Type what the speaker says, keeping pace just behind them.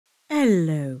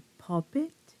Hello,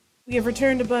 Poppet. We have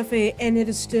returned to Buffy, and it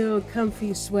is still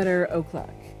comfy sweater o'clock.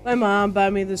 My mom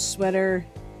bought me this sweater.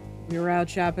 We were out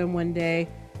shopping one day,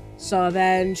 saw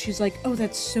that, and she's like, "Oh,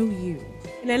 that's so you."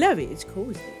 And I love it. It's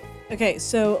cozy. Okay,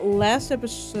 so last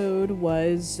episode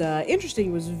was interesting.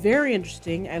 It was very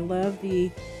interesting. I love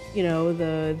the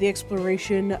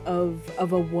exploration of a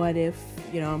what if.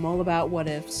 I'm all about what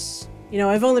ifs.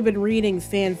 I've only been reading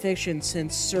fan fiction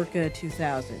since circa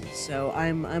 2000, so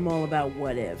I'm all about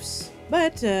what ifs.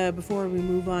 But before we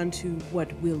move on to what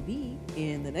will be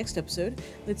in the next episode,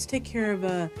 let's take care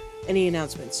of any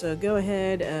announcements. So go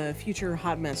ahead, future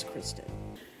Hot Mess Kristen.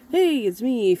 Hey, it's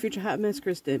me, future Hot Mess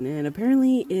Kristen, and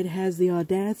apparently it has the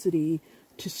audacity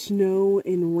to snow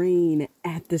and rain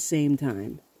at the same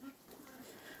time.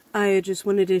 I just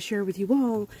wanted to share with you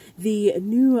all the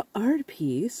new art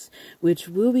piece, which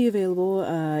will be available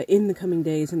in the coming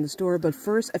days in the store. But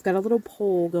first, I've got a little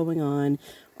poll going on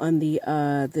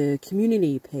the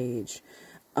community page.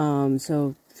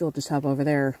 So if you'll just hop over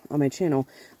there on my channel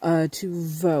to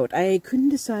vote. I couldn't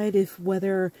decide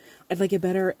whether I'd like it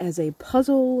better as a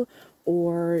puzzle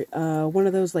or one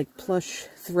of those like plush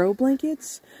throw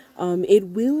blankets. It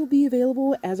will be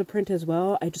available as a print as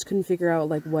well. I just couldn't figure out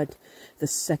like what the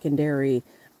secondary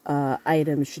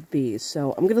item should be.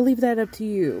 So I'm gonna leave that up to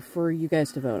you for you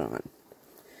guys to vote on.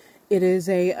 It is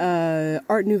a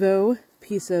Art Nouveau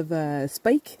piece of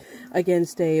Spike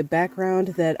against a background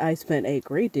that I spent a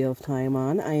great deal of time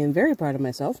on. I am very proud of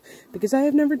myself because I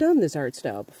have never done this art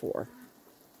style before.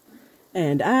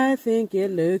 And I think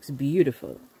it looks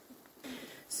beautiful.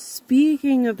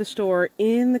 Speaking of the store,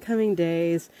 in the coming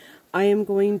days, I am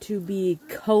going to be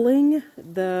culling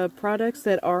the products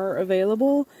that are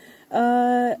available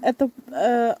on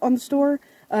the store,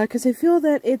 because I feel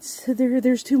that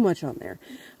there's too much on there.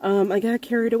 I got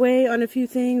carried away on a few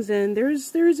things, and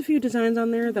there's a few designs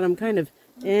on there that I'm kind of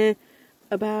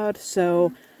about.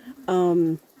 So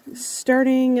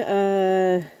starting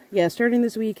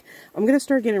this week, I'm gonna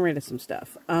start getting rid of some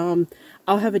stuff.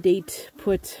 I'll have a date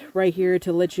put right here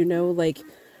to let you know, like,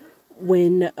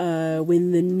 when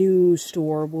the new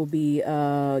store will be,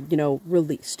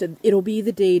 released. It'll be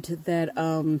the date that,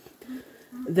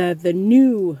 the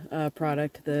new,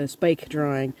 product, the Spike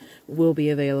drawing, will be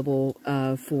available,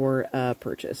 for,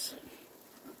 purchase.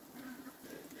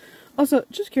 Also,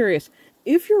 just curious,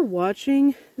 if you're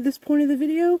watching this point of the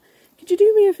video, could you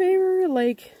do me a favor?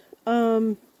 Like,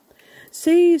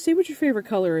 say what your favorite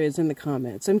color is in the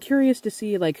comments. I'm curious to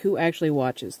see, like, who actually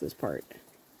watches this part.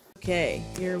 Okay,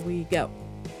 here we go.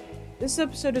 This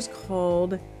episode is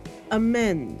called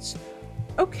Amends.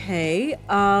 Okay,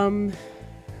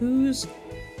 who's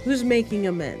making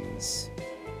amends?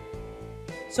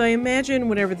 So I imagine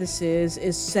whatever this is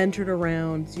centered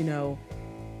around,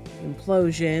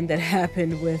 implosion that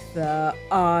happened with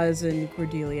Oz and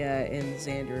Cordelia and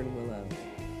Xander and Willow.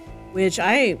 Which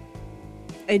I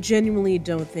genuinely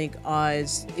don't think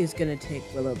Oz is gonna take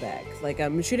Willow back. Like,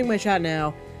 I'm shooting my shot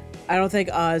now. I don't think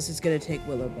Oz is gonna take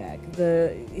Willow back.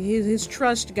 His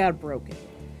trust got broken,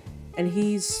 and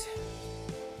he's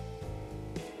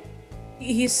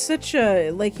such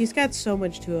a, like, he's got so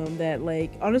much to him that,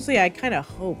 like, honestly, I kind of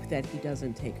hope that he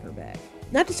doesn't take her back.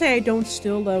 Not to say I don't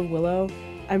still love Willow.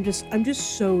 I'm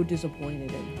just so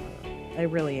disappointed in her. I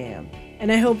really am,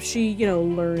 and I hope she,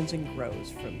 learns and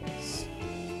grows from this.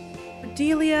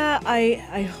 Cordelia,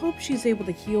 I hope she's able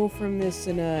to heal from this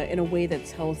in a way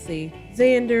that's healthy.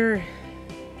 Xander,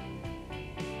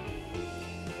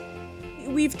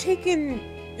 we've taken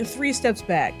 3 steps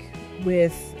back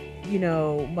with,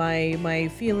 my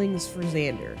feelings for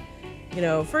Xander.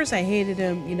 First I hated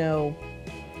him,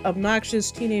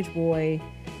 obnoxious teenage boy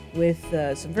with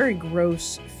some very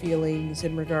gross feelings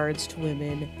in regards to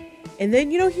women. And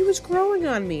then, he was growing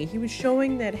on me. He was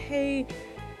showing that, hey,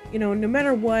 no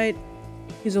matter what,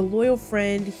 he's a loyal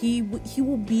friend. He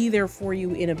will be there for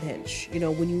you in a pinch.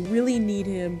 When you really need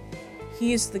him,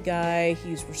 he's the guy.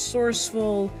 He's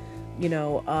resourceful,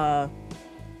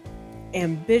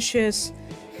 ambitious,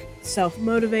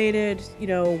 self-motivated,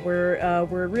 where it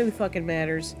really fucking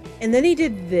matters. And then he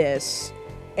did this,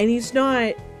 and he's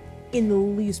not in the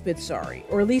least bit sorry.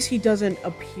 Or at least he doesn't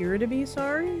appear to be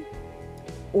sorry.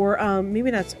 Or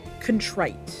maybe not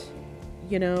contrite,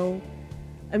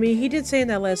 I mean, he did say in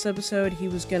that last episode he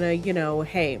was gonna,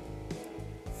 hey,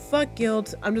 fuck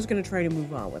guilt, I'm just gonna try to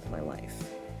move on with my life.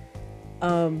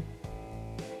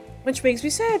 Which makes me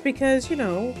sad because,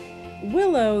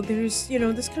 Willow, there's,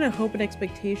 this kind of hope and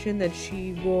expectation that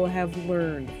she will have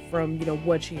learned from,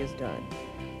 what she has done.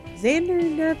 Xander,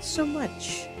 not so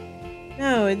much.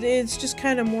 No, it's just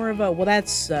kind of more of a, well, that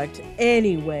sucked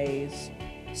anyways.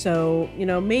 So, you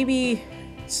know, maybe...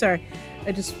 Sorry,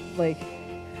 I just, like...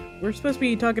 We're supposed to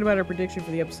be talking about our prediction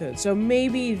for the episode, so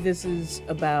maybe this is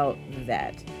about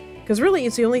that. Because really,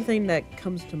 it's the only thing that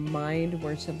comes to mind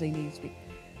where something needs to be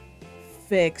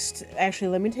fixed. Actually,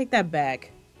 let me take that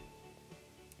back.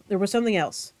 There was something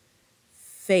else.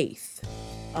 Faith.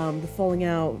 The falling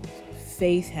out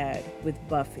Faith had with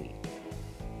Buffy.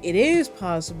 It is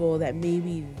possible that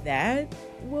maybe that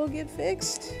will get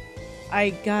fixed. I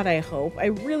hope. I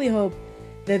really hope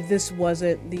that this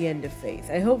wasn't the end of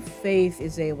Faith. I hope Faith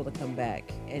is able to come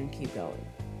back and keep going.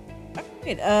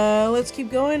 Alright, let's keep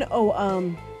going. Oh,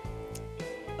 I'm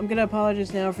gonna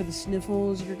apologize now for the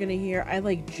sniffles you're gonna hear. I,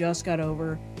 like, just got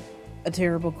over a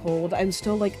terrible cold. I'm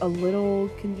still, like, a little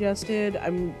congested.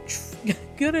 I'm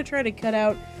gonna try to cut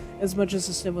out as much of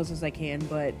the sniffles as I can,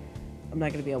 but I'm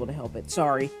not gonna be able to help it.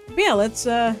 Sorry. But yeah, let's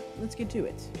get to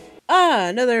it. Ah,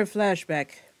 another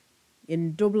flashback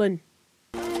in Dublin.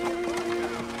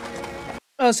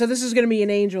 Oh, so this is gonna be an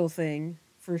Angel thing,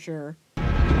 for sure.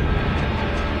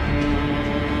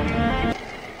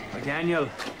 Daniel,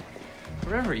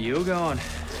 wherever are you going?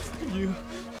 You.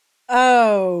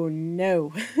 Oh,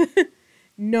 no.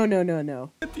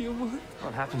 No.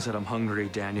 What happens that I'm hungry,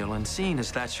 Daniel, and seeing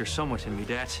as that you're somewhat in me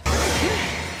debt.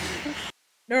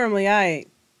 Normally, I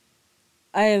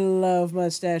love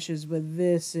mustaches, but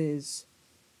this is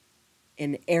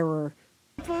an error.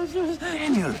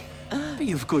 Daniel,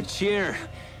 be of good cheer.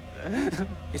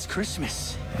 It's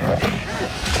Christmas.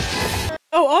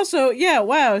 Oh, also, yeah,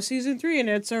 wow, season 3, and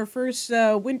it's our first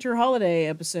winter holiday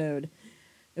episode.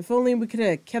 If only we could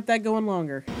have kept that going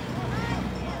longer.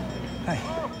 Hi.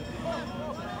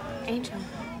 Angel.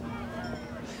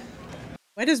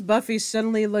 Why does Buffy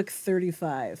suddenly look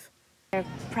 35? They're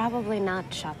probably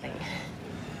not shopping.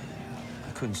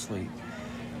 I couldn't sleep.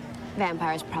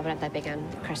 Vampires probably not that big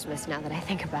on Christmas now that I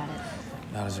think about it.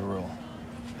 Not as a rule.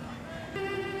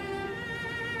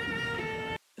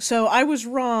 So I was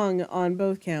wrong on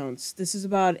both counts. This is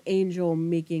about Angel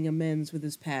making amends with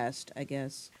his past, I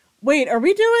guess. Wait, are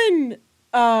we doing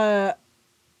A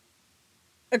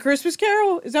Christmas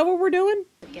Carol? Is that what we're doing?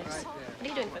 Gifts. What are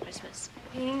you doing for Christmas?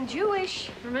 Being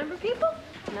Jewish, remember, people?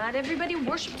 Not everybody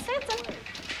worships Santa.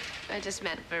 I just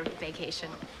meant for vacation.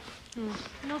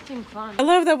 Nothing fun. I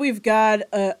love that we've got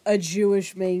a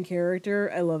Jewish main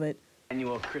character. I love it.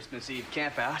 Annual Christmas Eve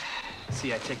camp out.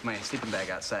 See, I take my sleeping bag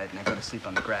outside and I go to sleep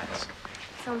on the grass.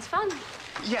 Sounds fun.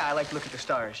 Yeah, I like to look at the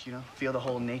stars, you know, feel the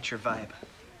whole nature vibe.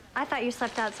 I thought you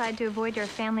slept outside to avoid your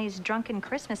family's drunken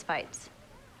Christmas fights.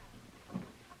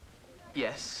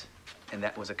 Yes, and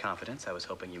that was a confidence I was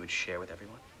hoping you would share with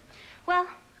everyone. Well,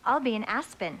 I'll be in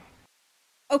Aspen.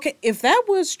 Okay, if that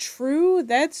was true,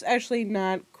 that's actually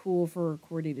not cool for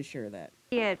Cordy to share that.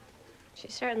 Yeah. She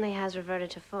certainly has reverted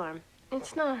to form.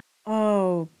 It's not.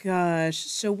 Oh gosh,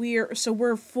 so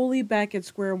we're fully back at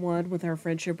square one with our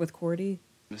friendship with Cordy.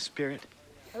 The spirit.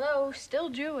 Hello, still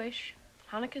Jewish.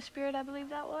 Hanukkah spirit, I believe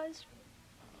that was.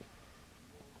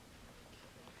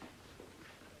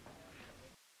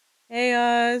 Hey,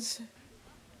 Oz.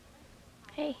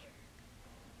 Hey.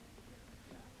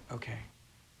 Okay.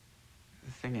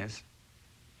 The thing is,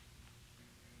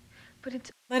 But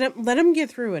it's... Let him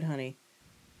get through it, honey.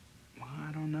 well,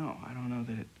 I don't know. I don't know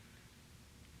that it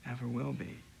ever will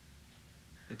be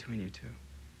between you two.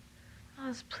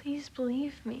 Oz, please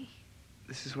believe me.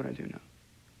 This is what I do know.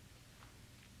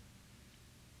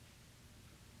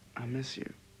 I miss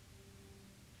you.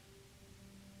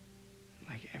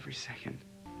 Like every second.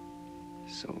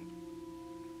 So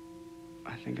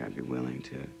I think I'd be willing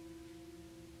to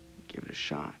give it a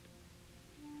shot.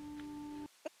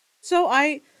 So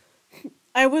I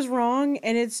was wrong,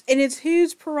 and it's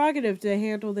his prerogative to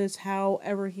handle this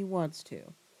however he wants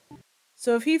to.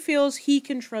 So if he feels he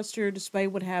can trust her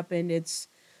despite what happened,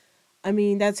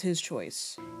 that's his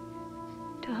choice.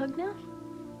 To hug now?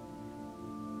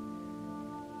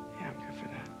 Yeah, I'm good for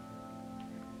that.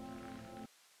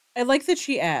 I like that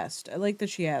she asked. I like that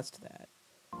she asked that.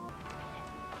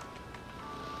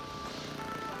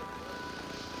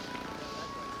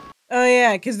 Oh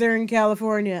yeah, because they're in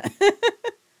California.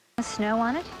 Snow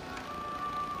on it?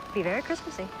 Be very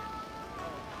Christmassy.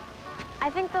 I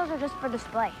think those are just for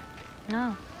display.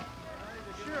 No.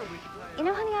 You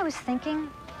know, honey, I was thinking,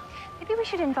 maybe we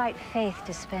should invite Faith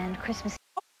to spend Christmas.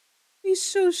 He's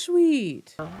so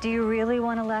sweet. Do you really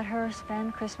want to let her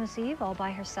spend Christmas Eve all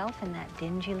by herself in that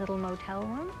dingy little motel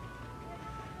room?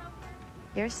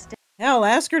 You're still... Hell,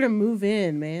 ask her to move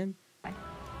in, man.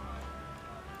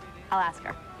 I'll ask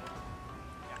her.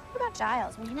 What about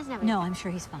Giles? I mean, he doesn't have any... No, I'm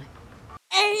sure he's fine.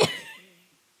 Hey!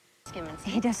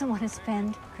 He doesn't want to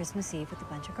spend Christmas Eve with a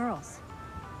bunch of girls.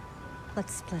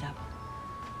 Let's split up.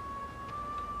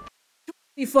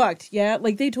 He fucked, yeah?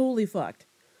 Like, they totally fucked.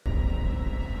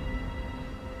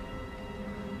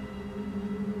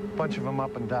 Bunch of them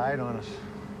up and died on us.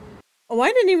 Oh,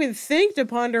 I didn't even think to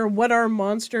ponder what our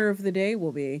monster of the day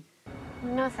will be.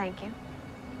 No, thank you.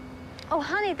 Oh,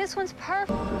 honey, this one's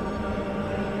perfect.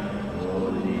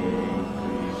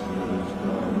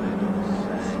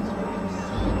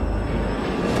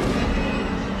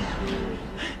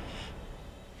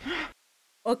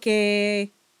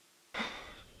 Okay.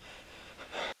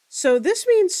 So this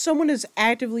means someone is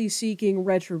actively seeking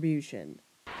retribution.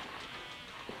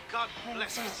 God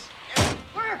bless us.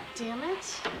 Damn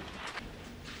it.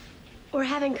 We're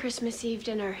having Christmas Eve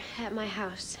dinner at my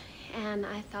house, and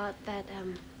I thought that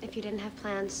if you didn't have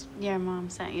plans... Your mom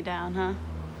sent you down, huh?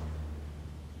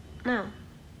 No.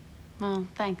 Well,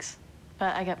 thanks,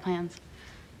 but I got plans.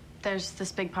 There's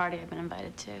this big party I've been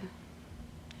invited to.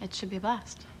 It should be a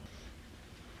blast.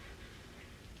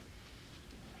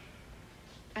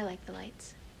 I like the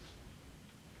lights.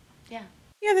 Yeah.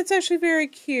 Yeah, that's actually very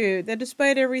cute. That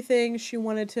despite everything, she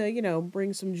wanted to, you know,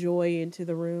 bring some joy into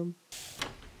the room.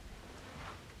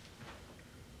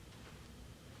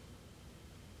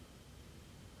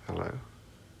 Hello.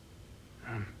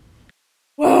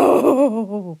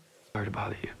 Whoa! Sorry to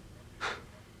bother you.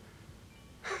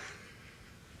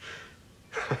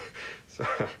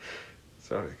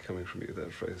 Sorry, coming from you,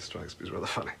 that phrase strikes me as rather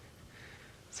funny.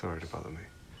 Sorry to bother me.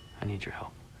 I need your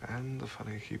help. And the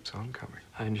funny keeps on coming.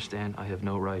 I understand I have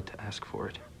no right to ask for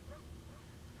it.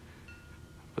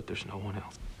 But there's no one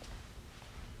else.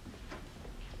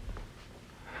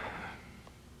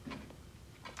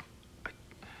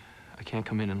 I can't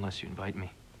come in unless you invite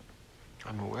me.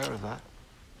 I'm aware of that.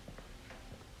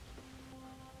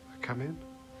 Come in.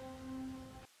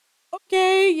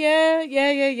 Okay,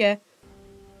 yeah.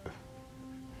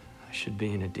 I should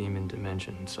be in a demon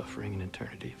dimension suffering an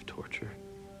eternity of torture.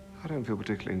 I don't feel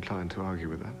particularly inclined to argue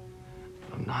with that.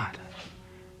 But I'm not.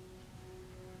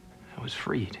 I was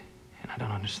freed, and I don't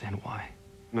understand why.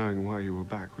 Knowing why you were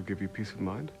back would give you peace of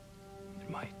mind? It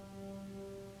might.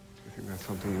 I think that's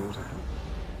something you ought to have.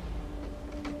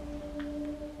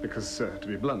 Because, to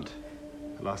be blunt,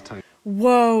 the last time...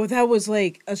 Whoa, that was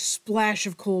like a splash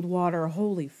of cold water.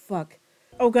 Holy fuck.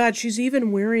 Oh god, she's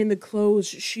even wearing the clothes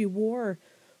she wore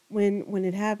when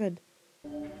it happened.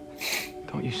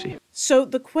 Don't you see? So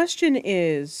the question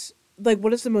is, like,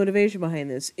 what is the motivation behind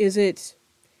this? Is it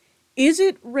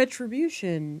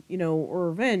retribution, you know, or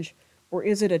revenge, or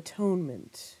is it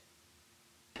atonement?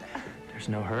 There's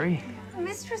no hurry.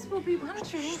 Mistress will be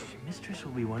wondering. Your mistress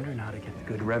will be wondering how to get the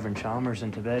good Reverend Chalmers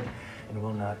into bed and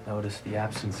will not notice the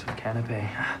absence of canapé.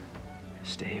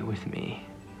 Stay with me.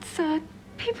 Sir,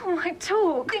 people might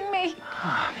talk. Me.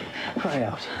 Cry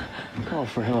out. Call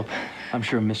for help. I'm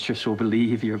sure mistress will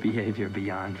believe your behavior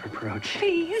beyond reproach.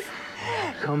 Please.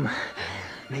 Come,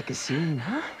 make a scene,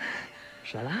 huh?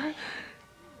 Shall I?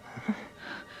 Huh?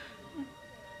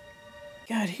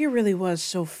 God, he really was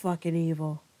so fucking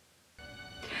evil.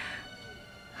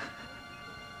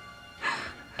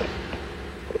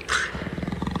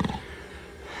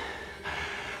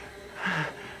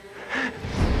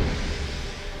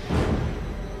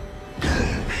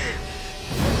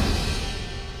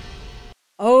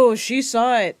 Oh, she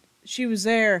saw it. She was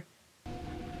there.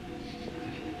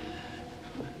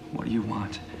 What do you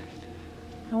want?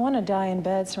 I want to die in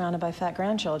bed surrounded by fat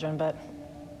grandchildren, but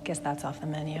guess that's off the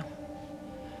menu.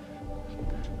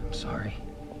 I'm sorry.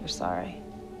 You're sorry.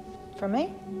 For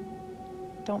me?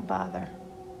 Don't bother.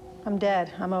 I'm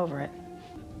dead. I'm over it.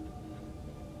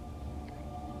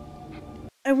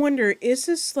 I wonder, is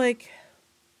this like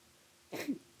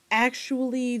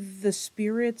actually the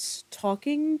spirits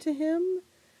talking to him?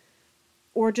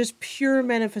 Or just pure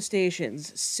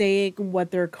manifestations saying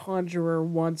what their conjurer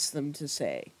wants them to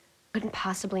say? Couldn't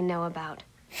possibly know about.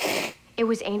 It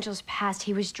was Angel's past.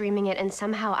 He was dreaming it, and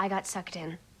somehow I got sucked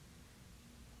in.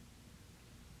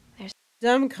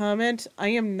 Dumb comment. I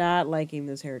am not liking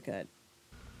this haircut.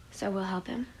 So we'll help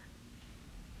him?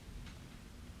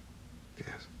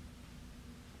 Yes.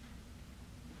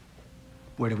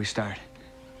 Where do we start?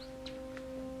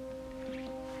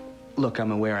 Look,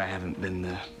 I'm aware I haven't been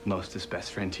the mostest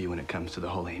best friend to you when it comes to the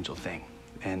whole angel thing.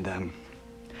 And,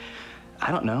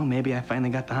 I don't know, maybe I finally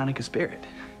got the Hanukkah spirit.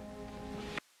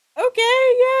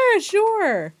 Okay, yeah,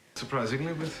 sure.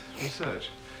 Surprisingly, with research.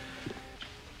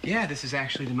 Yeah, this is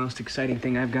actually the most exciting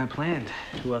thing I've got planned.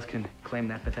 Who else can claim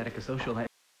that pathetic a social life?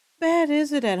 How bad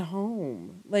is it at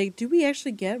home? Like, do we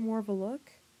actually get more of a look?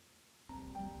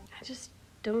 I just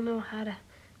don't know how to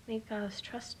make Oz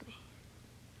trust me.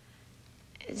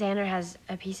 Xander has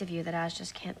a piece of you that Oz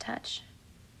just can't touch.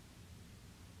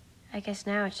 I guess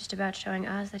now it's just about showing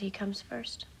Oz that he comes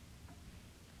first.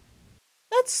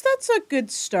 That's a good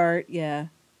start, yeah.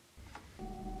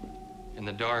 In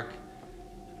the dark,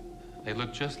 they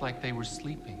looked just like they were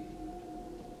sleeping.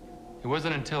 It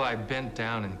wasn't until I bent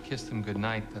down and kissed them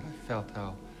goodnight that I felt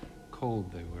how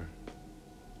cold they were.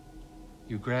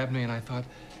 You grabbed me and I thought,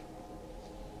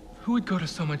 who would go to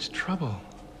so much trouble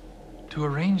to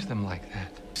arrange them like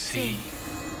that? See,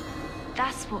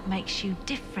 that's what makes you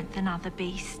different than other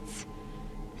beasts.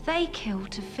 They kill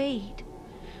to feed,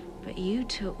 but you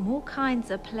took more kinds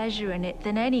of pleasure in it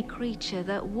than any creature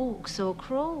that walks or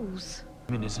crawls.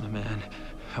 Demon isn't a man.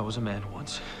 I was a man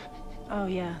once. Oh,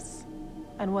 yes.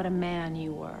 And what a man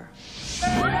you were. A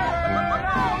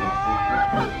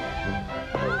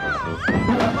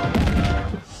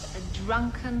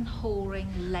drunken, whoring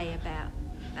layabout,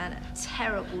 and a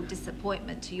terrible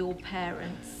disappointment to your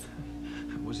parents.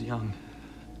 I was young.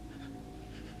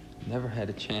 Never had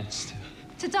a chance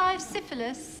To die of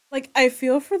syphilis? Like, I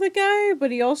feel for the guy, but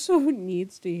he also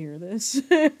needs to hear this.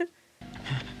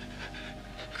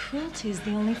 Cruelty is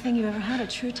the only thing you ever had a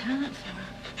true talent for.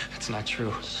 That's not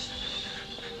true.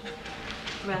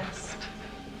 Rest.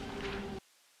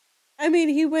 I mean,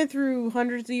 he went through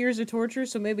hundreds of years of torture,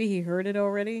 so maybe he heard it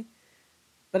already.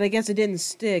 But I guess it didn't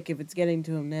stick if it's getting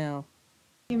to him now.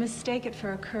 You mistake it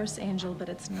for a curse, Angel, but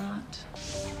it's not.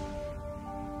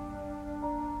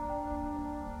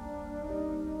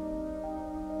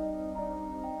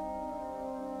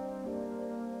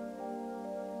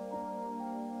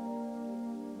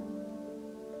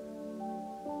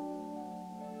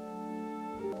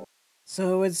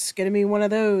 So it's gonna be one of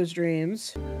those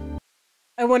dreams.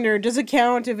 I wonder, does it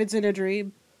count if it's in a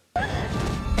dream?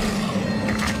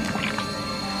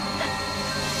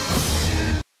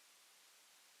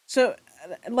 So,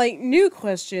 like, new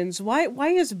questions. Why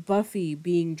is Buffy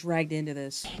being dragged into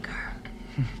this? Take her.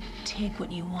 Take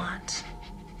what you want.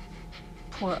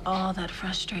 Pour all that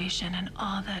frustration and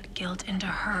all that guilt into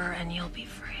her and you'll be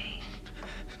free.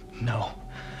 No.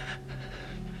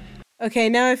 Okay,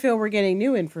 now I feel we're getting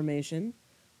new information.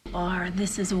 Or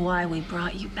this is why we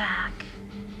brought you back.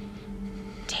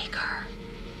 Take her.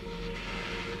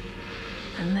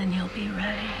 And then you'll be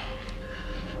ready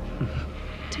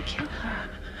to kill her.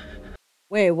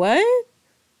 Wait, what?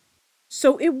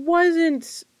 So it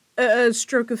wasn't a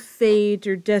stroke of fate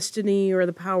or destiny or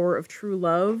the power of true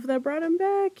love that brought him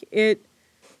back? It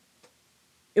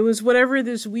was whatever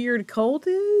this weird cult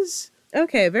is?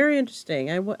 Okay, very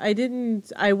interesting. I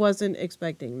wasn't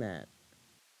expecting that.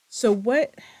 So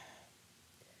what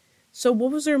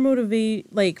was their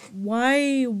motivate? Like,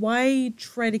 why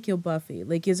try to kill Buffy?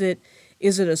 Like, is it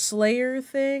a Slayer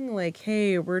thing? Like,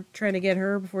 hey, we're trying to get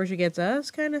her before she gets us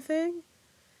kind of thing?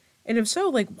 And if so,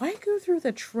 like, why go through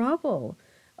the trouble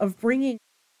of bringing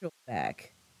Angel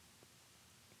back?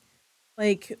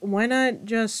 Like, why not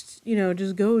just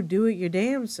go do it your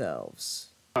damn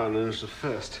selves? And then it's the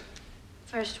first.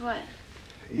 First what?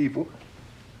 Evil.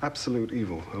 Absolute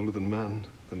evil. Older than man,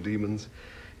 than demons.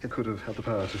 It could have had the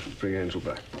power to bring Angel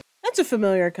back. That's a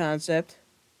familiar concept.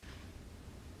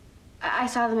 I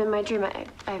saw them in my dream.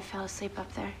 I fell asleep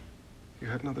up there. You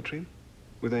had another dream?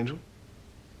 With Angel?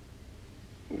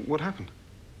 What happened?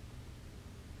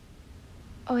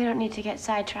 Oh, we don't need to get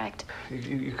sidetracked.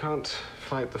 You can't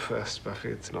fight the first, Buffy.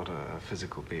 It's not a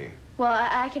physical being. Well,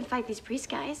 I can fight these priest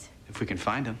guys. If we can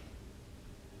find him.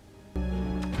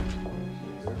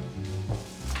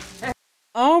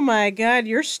 Oh my god,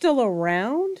 you're still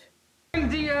around? Bring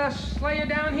the Slayer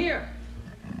down here.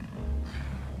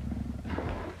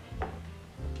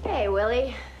 Hey,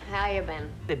 Willie. How you been?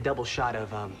 A double shot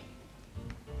of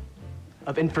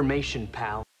information,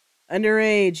 pal.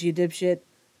 Underage, you dipshit.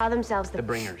 Call themselves The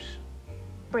Bringers.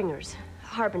 Bringers.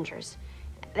 Harbingers.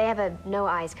 They have a no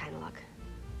eyes kind of look.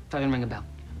 It's not gonna ring a bell.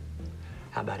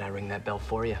 How about I ring that bell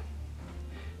for you?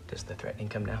 Does the threatening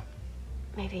come now?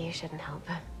 Maybe you shouldn't help.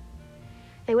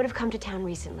 They would have come to town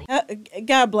recently.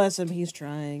 God bless him, he's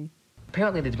trying.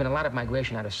 Apparently, there's been a lot of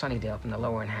migration out of Sunnydale from the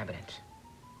lower inhabitants.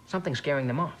 Something's scaring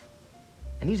them off.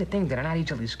 And these are things that are not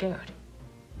easily scared.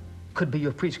 Could be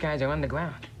your priest guys are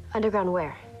underground. Underground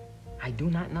where? I do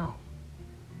not know.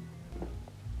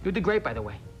 You did great, by the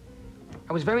way.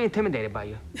 I was very intimidated by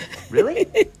you. Really?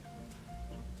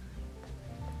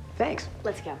 Thanks.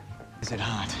 Let's go. Is it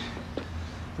hot?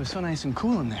 It was so nice and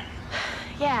cool in there.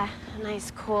 Yeah, a nice,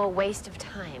 cool waste of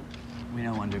time. We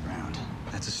know underground.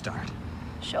 That's a start.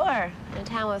 Sure, in a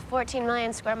town with 14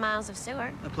 million square miles of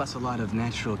sewer. Plus a lot of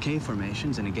natural cave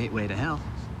formations and a gateway to hell.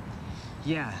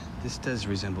 Yeah, this does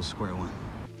resemble Square One.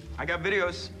 I got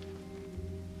videos.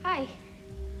 Hi.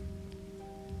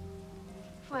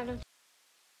 Why don't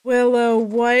Willow,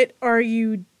 what are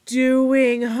you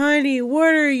doing, honey?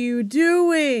 What are you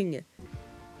doing?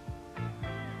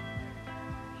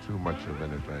 Too much of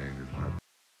anything is not.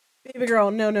 Baby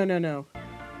girl, no, no, no, no.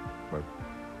 But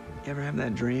You ever have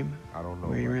that dream? I don't know.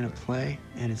 Where you're in a play,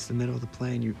 and it's the middle of the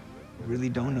play, and you really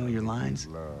don't know your lines,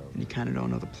 and you kind of don't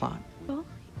know the plot. Well,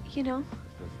 you know,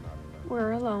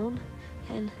 we're alone,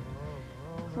 and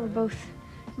we're both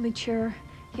mature,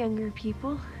 younger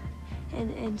people,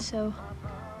 and so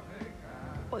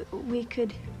we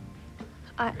could.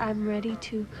 I'm ready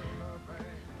to.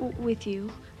 With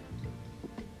you,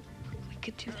 we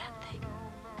could do that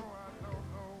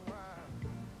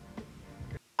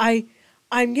thing.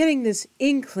 I'm getting this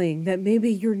inkling that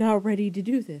maybe you're not ready to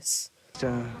do this.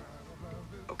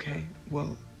 Okay,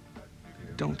 well,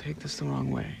 don't take this the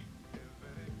wrong way.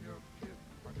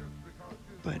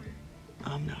 But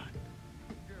I'm not.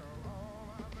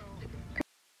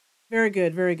 Very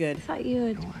good, very good. I thought you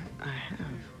had. You know what? I have.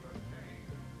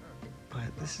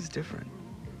 But this is different.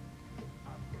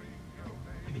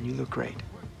 I mean, you look great.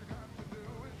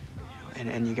 You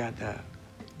know, and you got the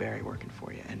Barry working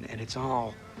for you, and it's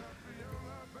all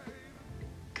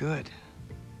good.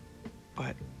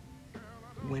 But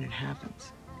when it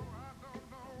happens,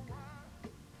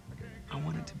 I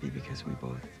want it to be because we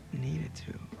both needed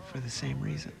to, for the same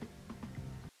reason.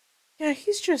 Yeah,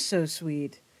 he's just so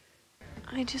sweet.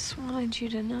 I just wanted you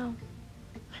to know.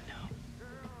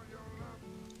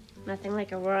 Nothing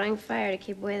like a roaring fire to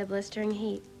keep away the blistering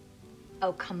heat.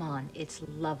 Oh, come on. It's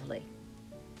lovely.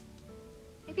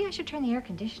 Maybe I should turn the air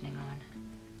conditioning on.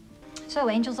 So,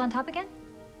 Angel's on top again?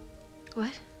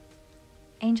 What?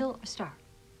 Angel or Star?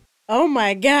 Oh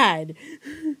my god.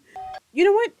 You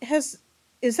know what?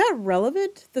 Is that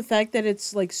relevant? The fact that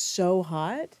it's like so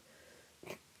hot?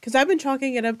 Because I've been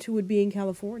chalking it up to it being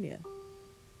California.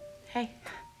 Hey.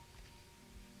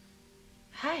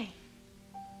 Hi.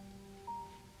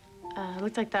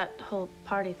 Looked like that whole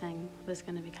party thing was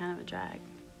gonna be kind of a drag.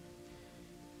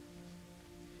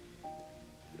 I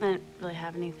didn't really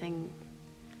have anything,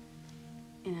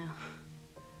 you know.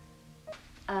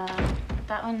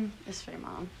 That one is for your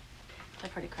mom. They're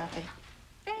pretty crappy.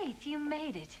 Faith, you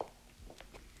made it.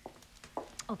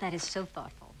 Oh, that is so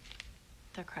thoughtful.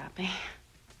 They're crappy.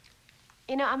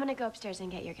 You know, I'm gonna go upstairs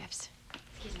and get your gifts.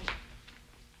 Excuse me.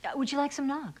 Would you like some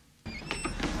nog?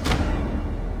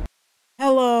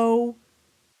 Hello.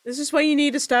 This is why you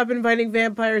need to stop inviting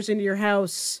vampires into your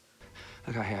house.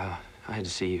 Look, I had to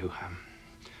see you.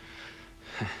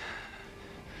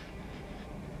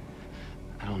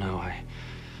 I don't know,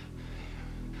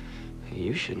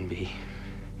 you shouldn't be.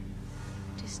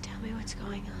 Just tell me what's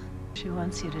going on. She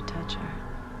wants you to touch her.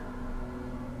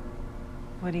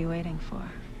 What are you waiting for?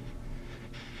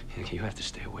 You have to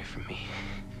stay away from me.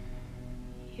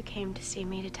 You came to see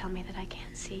me to tell me that I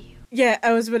can't see you. Yeah,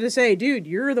 I was about to say, dude,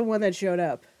 you're the one that showed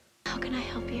up. How can I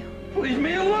help you? Leave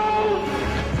me alone!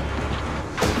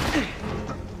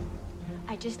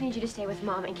 I just need you to stay with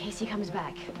Mom in case he comes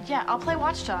back. Yeah, I'll play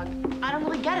watchdog. I don't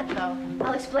really get it, though.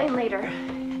 I'll explain later.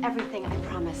 Everything, I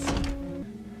promise.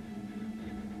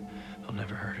 I'll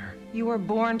never hurt her. You were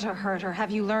born to hurt her.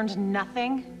 Have you learned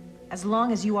nothing? As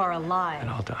long as you are alive. And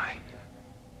I'll die.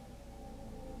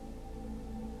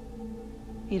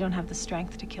 You don't have the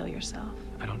strength to kill yourself.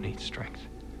 I don't need strength.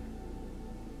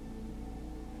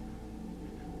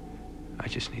 I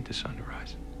just need the sun to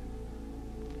rise.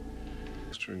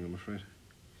 String, I'm afraid.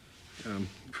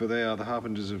 For they are the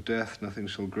harbingers of death. Nothing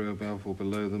shall grow above or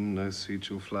below them. No seed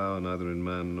shall flower, neither in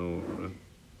man nor...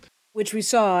 Which we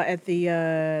saw at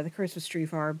the Christmas tree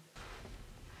farm.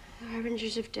 The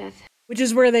harbingers of death. Which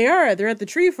is where they are. They're at the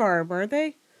tree farm, aren't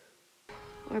they?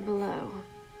 Or below.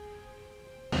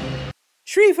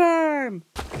 Tree farm!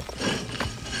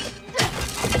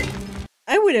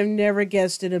 I would have never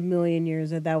guessed in a million years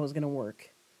that that was gonna work.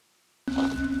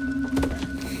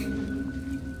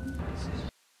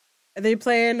 Are they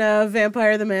playing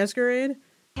Vampire the Masquerade?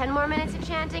 10 more minutes of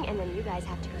chanting, and then you guys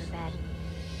have to go to bed.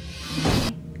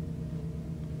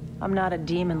 I'm not a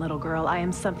demon, little girl. I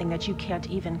am something that you can't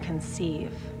even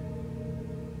conceive.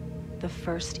 The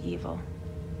first evil.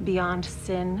 Beyond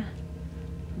sin,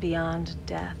 beyond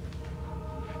death.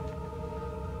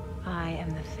 I am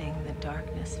the thing the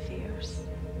darkness fears.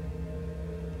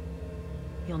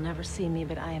 You'll never see me,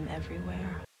 but I am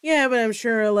everywhere. Yeah, but I'm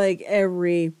sure, like,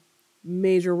 every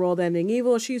major world-ending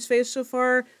evil she's faced so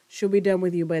far, she'll be done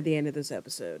with you by the end of this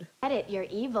episode. Get it, you're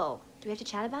evil. Do we have to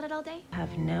chat about it all day? I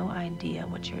have no idea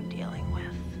what you're dealing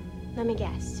with. Let me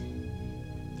guess.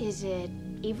 Is it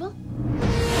evil?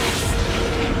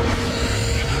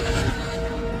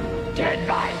 Dead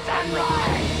by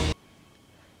sunrise!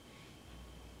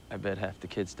 bet half the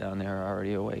kids down there are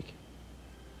already awake.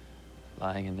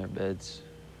 Lying in their beds,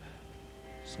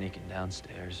 sneaking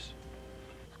downstairs.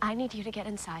 I need you to get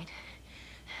inside.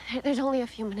 There's only a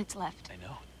few minutes left. I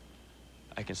know.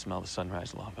 I can smell the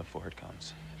sunrise long before it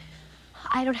comes.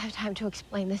 I don't have time to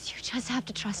explain this. You just have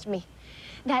to trust me.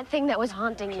 That thing that was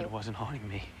haunting you. It wasn't haunting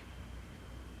me.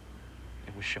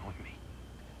 It was showing me.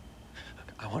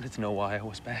 I wanted to know why I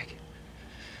was back.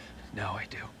 Now I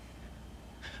do.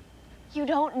 You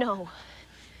don't know.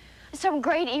 Some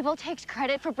great evil takes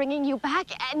credit for bringing you back,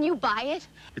 and you buy it?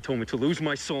 It told me to lose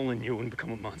my soul in you and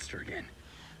become a monster again.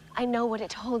 I know what it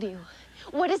told you.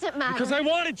 What does it matter? Because I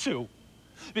wanted to.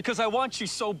 Because I want you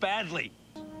so badly.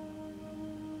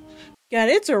 God,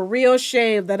 it's a real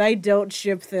shame that I don't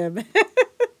ship them.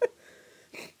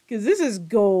 Because this is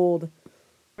gold.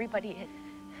 Everybody is.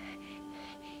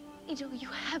 Angel, you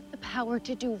have the power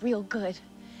to do real good.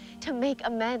 To make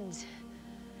amends.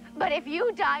 But if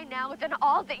you die now, then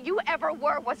all that you ever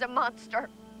were was a monster.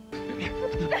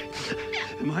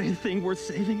 Am I a thing worth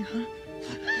saving, huh?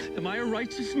 Am I a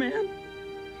righteous man?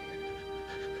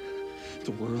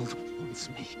 The world wants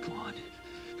me gone.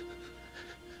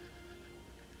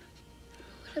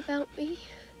 What about me?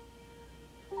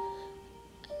 I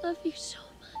love you so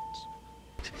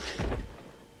much.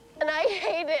 And I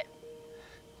hate it.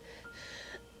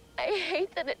 I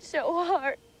hate that it's so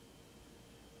hard.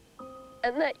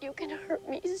 And that you can hurt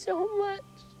me so much.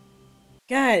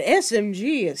 God,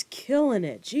 SMG is killing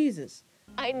it. Jesus.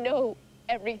 I know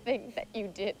everything that you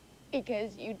did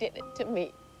because you did it to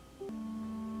me.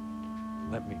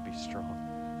 Let me be strong.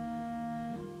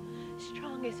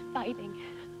 Strong is fighting.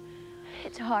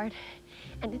 It's hard,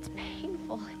 and it's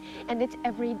painful, and it's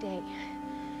every day.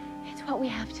 It's what we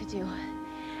have to do,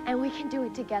 and we can do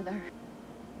it together.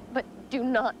 But do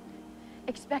not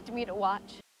expect me to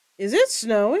watch. Is it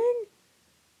snowing?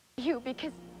 You,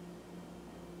 because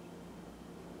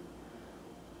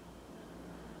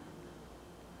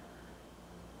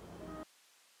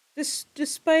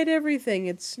Despite everything,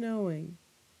 it's snowing.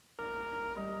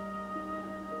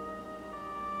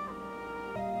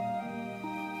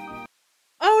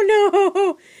 Oh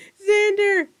no!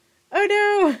 Xander! Oh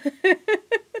no!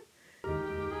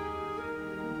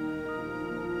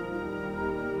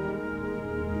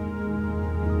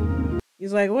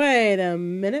 He's like, wait a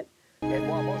minute. And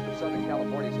while most of Southern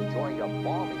California is enjoying a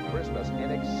balmy Christmas,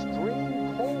 an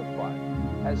extreme cold front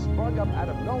has sprung up out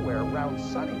of nowhere around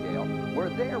Sunnydale, where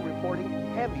they're reporting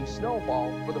heavy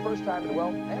snowfall for the first time in,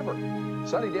 well, ever.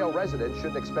 Sunnydale residents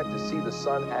shouldn't expect to see the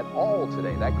sun at all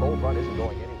today. That cold front isn't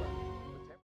going anywhere.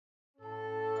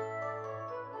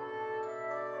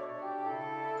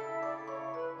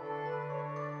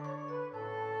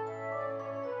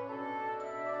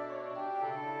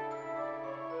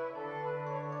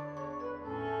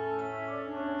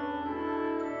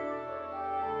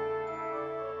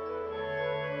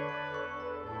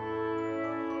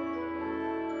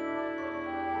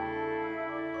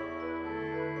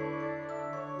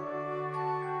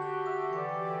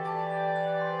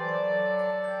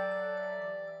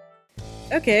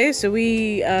 Okay, so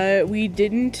we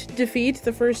didn't defeat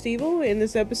the first evil in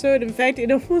this episode. In fact, it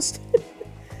almost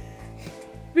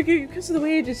because of the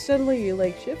way it just suddenly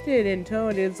like shifted in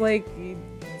tone. It's like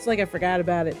I forgot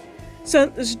about it. So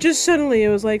just suddenly it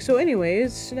was like, so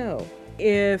anyways, snow.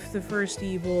 If the first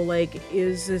evil, like,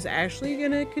 is this actually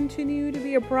gonna continue to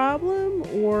be a problem,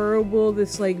 or will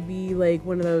this like be like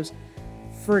one of those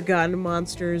forgotten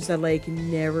monsters that like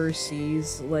never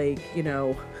sees, like, you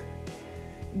know,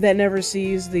 that never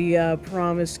sees the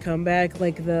promised comeback,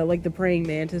 like the praying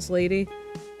mantis lady?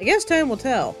 I guess time will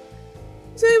tell.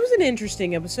 So it was an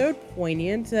interesting episode,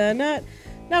 poignant, not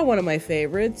one of my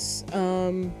favorites.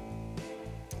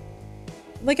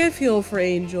 Like, I feel for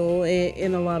Angel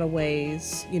in a lot of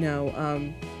ways, you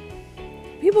know.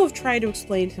 People have tried to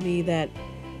explain to me that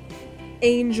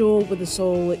Angel with a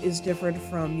soul is different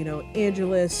from, you know,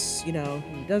 Angelus, you know,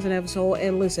 who doesn't have a soul.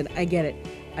 And listen, I get it.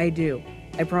 I do.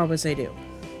 I promise I do.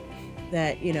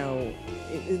 That, you know,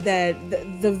 that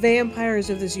the vampires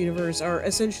of this universe are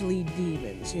essentially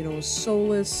demons, you know,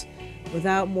 soulless,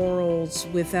 without morals,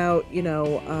 without, you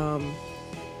know,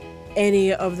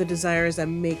 any of the desires that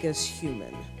make us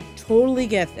human. Totally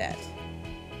get that.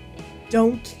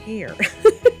 Don't care.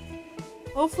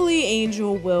 Hopefully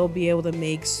Angel will be able to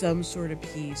make some sort of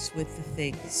peace with the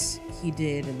things he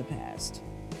did in the past.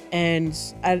 And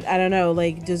I don't know,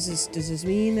 like, does this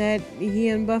mean that he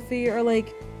and Buffy are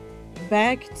like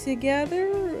back together,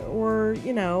 or,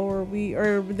 you know, or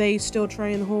are they still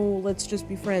trying the whole let's just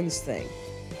be friends thing?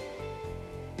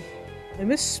 I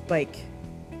miss Spike.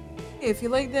 If you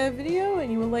liked that video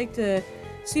and you would like to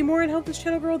see more and help this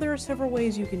channel grow, there are several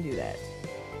ways you can do that.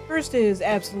 First is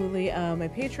absolutely my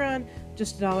Patreon,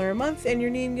 just $1 a month, and your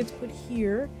name gets put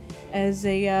here as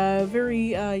a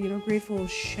very, you know, grateful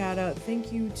shout out.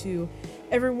 Thank you to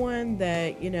everyone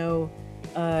that, you know,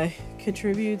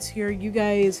 contributes here. You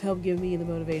guys help give me the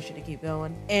motivation to keep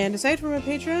going. And aside from my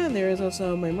Patreon, there is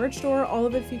also my merch store, all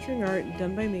of it featuring art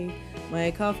done by me,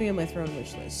 my coffee, and my throne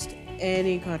wish list.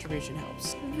 Any contribution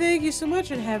helps. Thank you so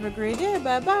much and have a great day.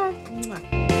 Bye bye.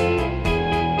 Mwah.